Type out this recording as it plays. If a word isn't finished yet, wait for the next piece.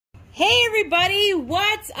Hey everybody,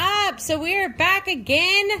 what's up? So we're back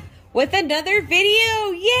again with another video.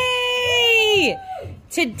 Yay!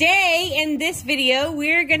 Today in this video,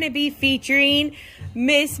 we're going to be featuring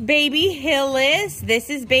Miss Baby Hillis. This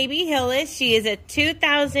is Baby Hillis. She is a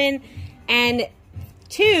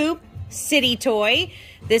 2002 city toy.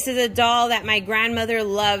 This is a doll that my grandmother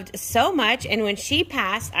loved so much, and when she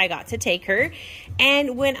passed, I got to take her.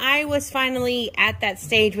 And when I was finally at that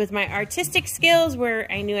stage with my artistic skills where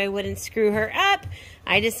I knew I wouldn't screw her up,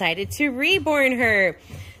 I decided to reborn her.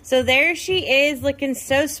 So there she is, looking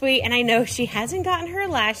so sweet, and I know she hasn't gotten her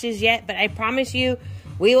lashes yet, but I promise you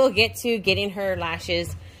we will get to getting her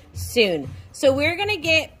lashes soon. So we're gonna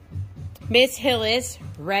get Miss Hillis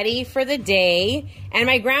ready for the day. And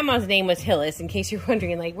my grandma's name was Hillis, in case you're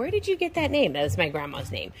wondering, like, where did you get that name? That was my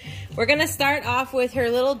grandma's name. We're gonna start off with her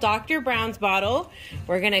little Dr. Brown's bottle.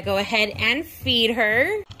 We're gonna go ahead and feed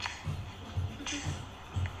her.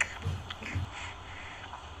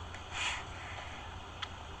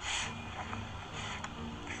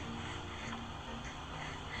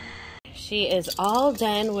 She is all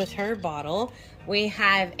done with her bottle. We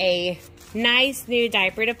have a nice new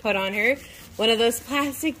diaper to put on her. One of those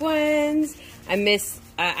plastic ones.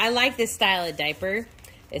 I like this style of diaper.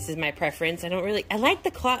 This is my preference. I like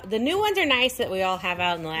the cloth. The new ones are nice that we all have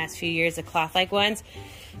out in the last few years, the cloth-like ones.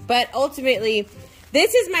 But ultimately,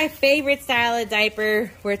 this is my favorite style of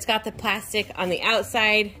diaper where it's got the plastic on the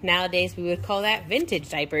outside. Nowadays, we would call that vintage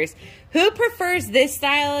diapers. Who prefers this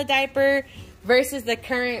style of diaper versus the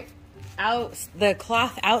current the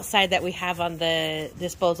cloth outside that we have on the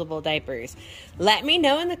disposable diapers? Let me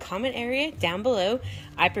know in the comment area down below.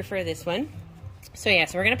 I prefer this one. So yeah,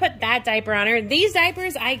 so we're gonna put that diaper on her. These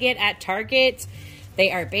diapers I get at Target.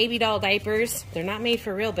 They are baby doll diapers. They're not made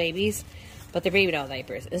for real babies, but they're baby doll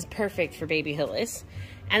diapers. It's perfect for Baby Hillis.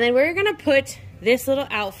 And then we're gonna put this little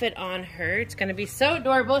outfit on her. It's gonna be so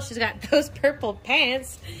adorable. She's got those purple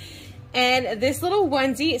pants. And this little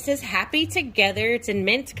onesie, it says happy together. It's in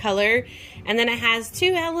mint color. And then it has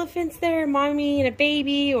two elephants there, mommy and a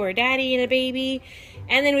baby, or daddy and a baby.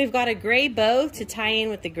 And then we've got a gray bow to tie in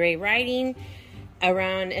with the gray writing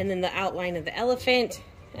around, and then the outline of the elephant.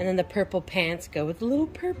 And then the purple pants go with the little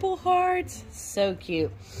purple hearts. So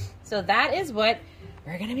cute. So that is what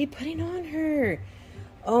we're gonna be putting on her.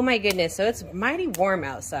 Oh my goodness, so it's mighty warm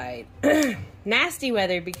outside. Nasty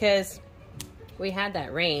weather because we had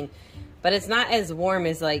that rain. But it's not as warm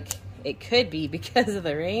as like it could be because of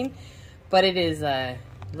the rain. But it is a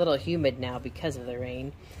little humid now because of the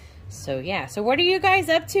rain. So yeah, so what are you guys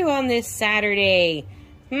up to on this Saturday?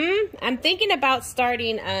 I'm thinking about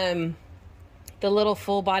starting the little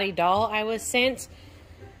full body doll I was sent.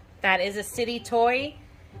 That is a city toy.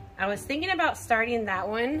 I was thinking about starting that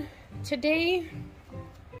one today,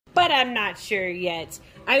 but I'm not sure yet.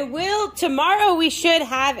 I will. Tomorrow we should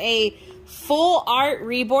have a full art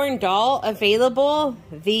Reborn doll available.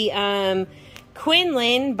 The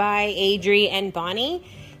Quinlan by Adri and Bonnie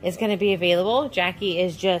is going to be available. Jackie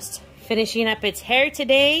is just finishing up its hair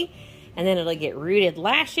today, and then it'll get rooted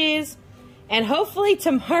lashes. And hopefully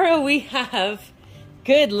tomorrow we have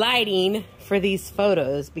good lighting for these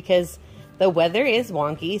photos, because the weather is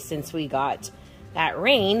wonky since we got that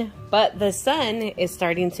rain, but the sun is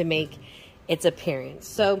starting to make its appearance.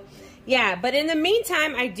 So yeah, but in the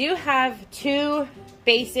meantime, I do have two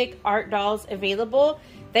basic art dolls available.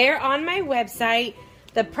 They're on my website.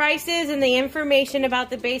 The prices and the information about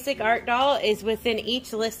the basic art doll is within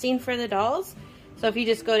each listing for the dolls. So if you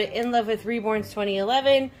just go to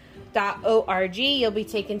nlovewithreborns2011.org, you'll be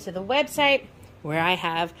taken to the website where I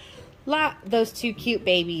have those two cute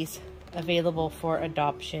babies available for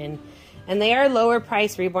adoption. And they are lower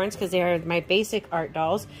price reborns because they are my basic art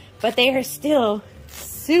dolls, but they are still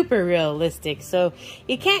super realistic, so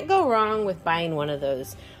you can't go wrong with buying one of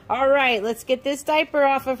those. All right, let's get this diaper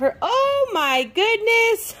off of her. Oh my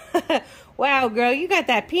goodness. Wow, girl, you got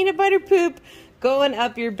that peanut butter poop going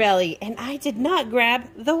up your belly, and I did not grab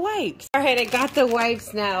the wipes. All right, I got the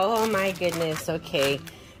wipes now. Oh my goodness. Okay,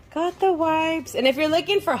 got the wipes. And if you're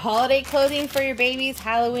looking for holiday clothing for your babies,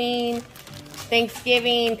 Halloween,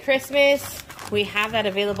 Thanksgiving, Christmas, we have that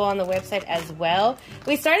available on the website as well.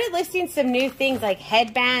 We started listing some new things like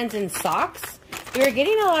headbands and socks. We were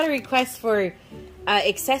getting a lot of requests for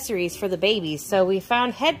accessories for the babies. So we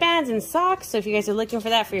found headbands and socks. So if you guys are looking for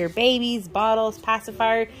that for your babies, bottles,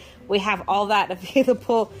 pacifier, we have all that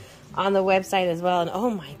available on the website as well. And oh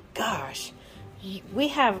my gosh, we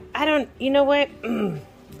have, you know what?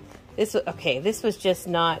 This was just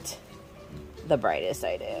not the brightest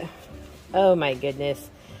idea. Oh my goodness.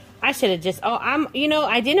 I should have just,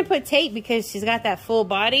 I didn't put tape because she's got that full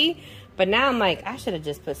body, But now I'm like, I should have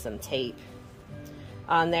just put some tape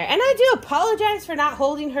on there. And I do apologize for not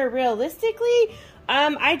holding her realistically.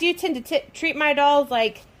 I do tend to treat my dolls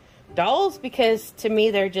like dolls because to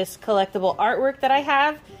me they're just collectible artwork that I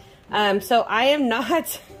have. So I am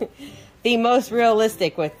not the most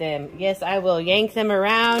realistic with them. Yes, I will yank them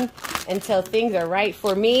around until things are right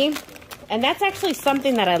for me. And that's actually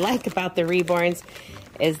something that I like about the Reborns,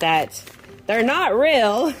 is that they're not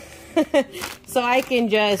real. So I can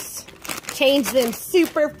just change them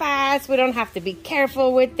super fast. We don't have to be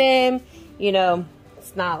careful with them. You know,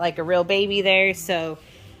 it's not like a real baby there. So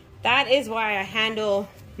that is why I handle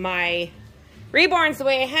my Reborns the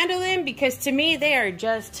way I handle them, because to me they are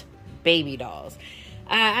just baby dolls.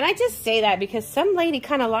 And I just say that because some lady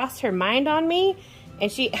kind of lost her mind on me,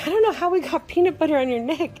 and I don't know how we got peanut butter on your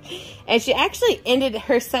neck, and she actually ended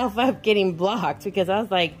herself up getting blocked because I was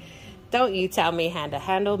like, don't you tell me how to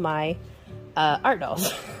handle my art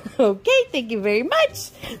dolls. Okay, thank you very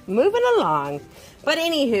much. Moving along. But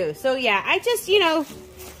anywho, so yeah, I just, you know,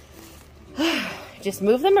 just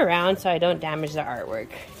move them around so I don't damage the artwork.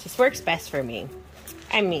 Just works best for me.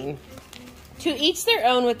 I mean, to each their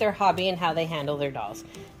own with their hobby and how they handle their dolls.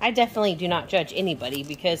 I definitely do not judge anybody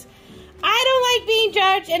because I don't like being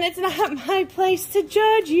judged, and it's not my place to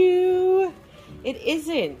judge you. It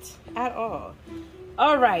isn't at all.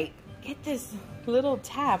 All right, get this little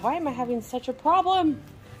tab. Why am I having such a problem?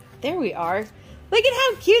 There we are. Look at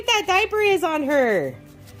how cute that diaper is on her.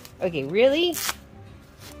 Okay, really?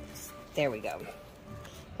 There we go.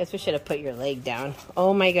 Guess we should have put your leg down.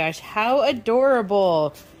 Oh my gosh, how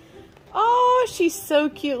adorable. Oh, she's so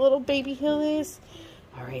cute, little baby Hillis.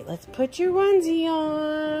 All right, let's put your onesie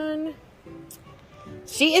on.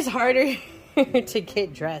 She is harder to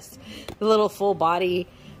get dressed. The little full body.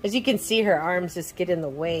 As you can see, her arms just get in the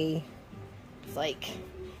way. It's like,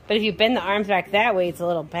 but if you bend the arms back that way, it's a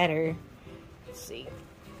little better. Let's see.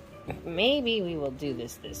 Maybe we will do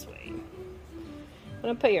this way. I'm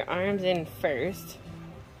gonna put your arms in first.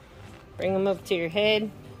 Bring them up to your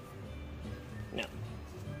head. No.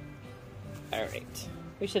 All right.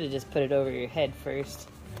 We should have just put it over your head first.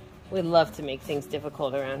 We love to make things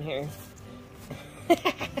difficult around here.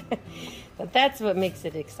 But that's what makes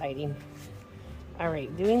it exciting. All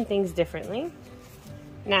right, doing things differently.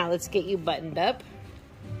 Now let's get you buttoned up.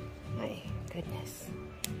 My goodness.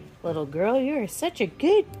 Little girl, you're such a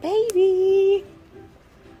good baby.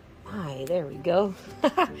 Hi, there we go.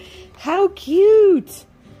 How cute.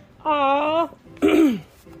 Aw.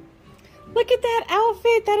 Look at that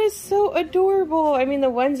outfit. That is so adorable. I mean,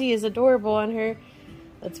 the onesie is adorable on her.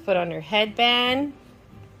 Let's put on her headband.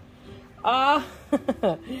 Aw.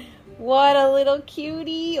 What a little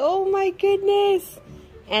cutie. Oh my goodness.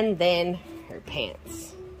 And then her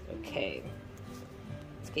pants. Okay.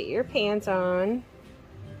 Let's get your pants on.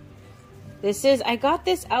 I got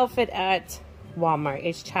this outfit at Walmart.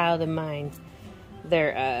 It's Child of Mine.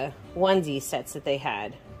 Their onesie sets that they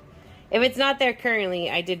had. If it's not there currently,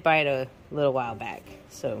 I did buy it a little while back.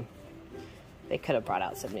 So they could have brought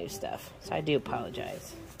out some new stuff. So I do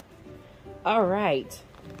apologize. All right.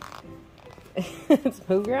 Let's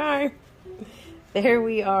move your arm. There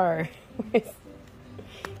we are.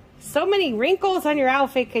 So many wrinkles on your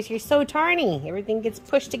outfit because you're so tiny. Everything gets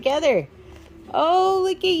pushed together. Oh,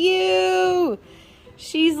 look at you.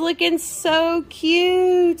 She's looking so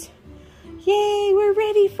cute. Yay, we're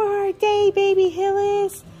ready for our day, baby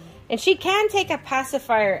Hillis. And she can take a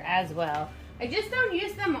pacifier as well. I just don't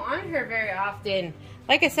use them on her very often.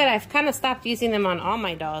 Like I said, I've kind of stopped using them on all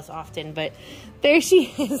my dolls often, but there she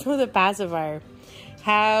is with a pacifier.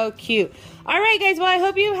 How cute. All right, guys. Well, I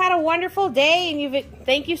hope you had a wonderful day, and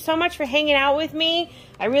thank you so much for hanging out with me.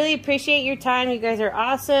 I really appreciate your time. You guys are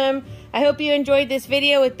awesome. I hope you enjoyed this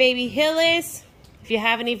video with baby Hillis. If you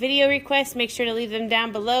have any video requests, make sure to leave them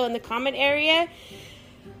down below in the comment area.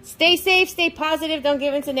 Stay safe, stay positive. Don't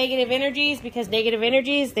give in to negative energies, because negative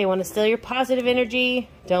energies, they want to steal your positive energy.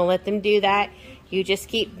 Don't let them do that. You just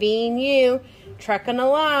keep being you, trucking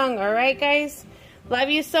along. All right, guys? Love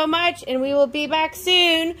you so much, and we will be back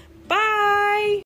soon. Bye!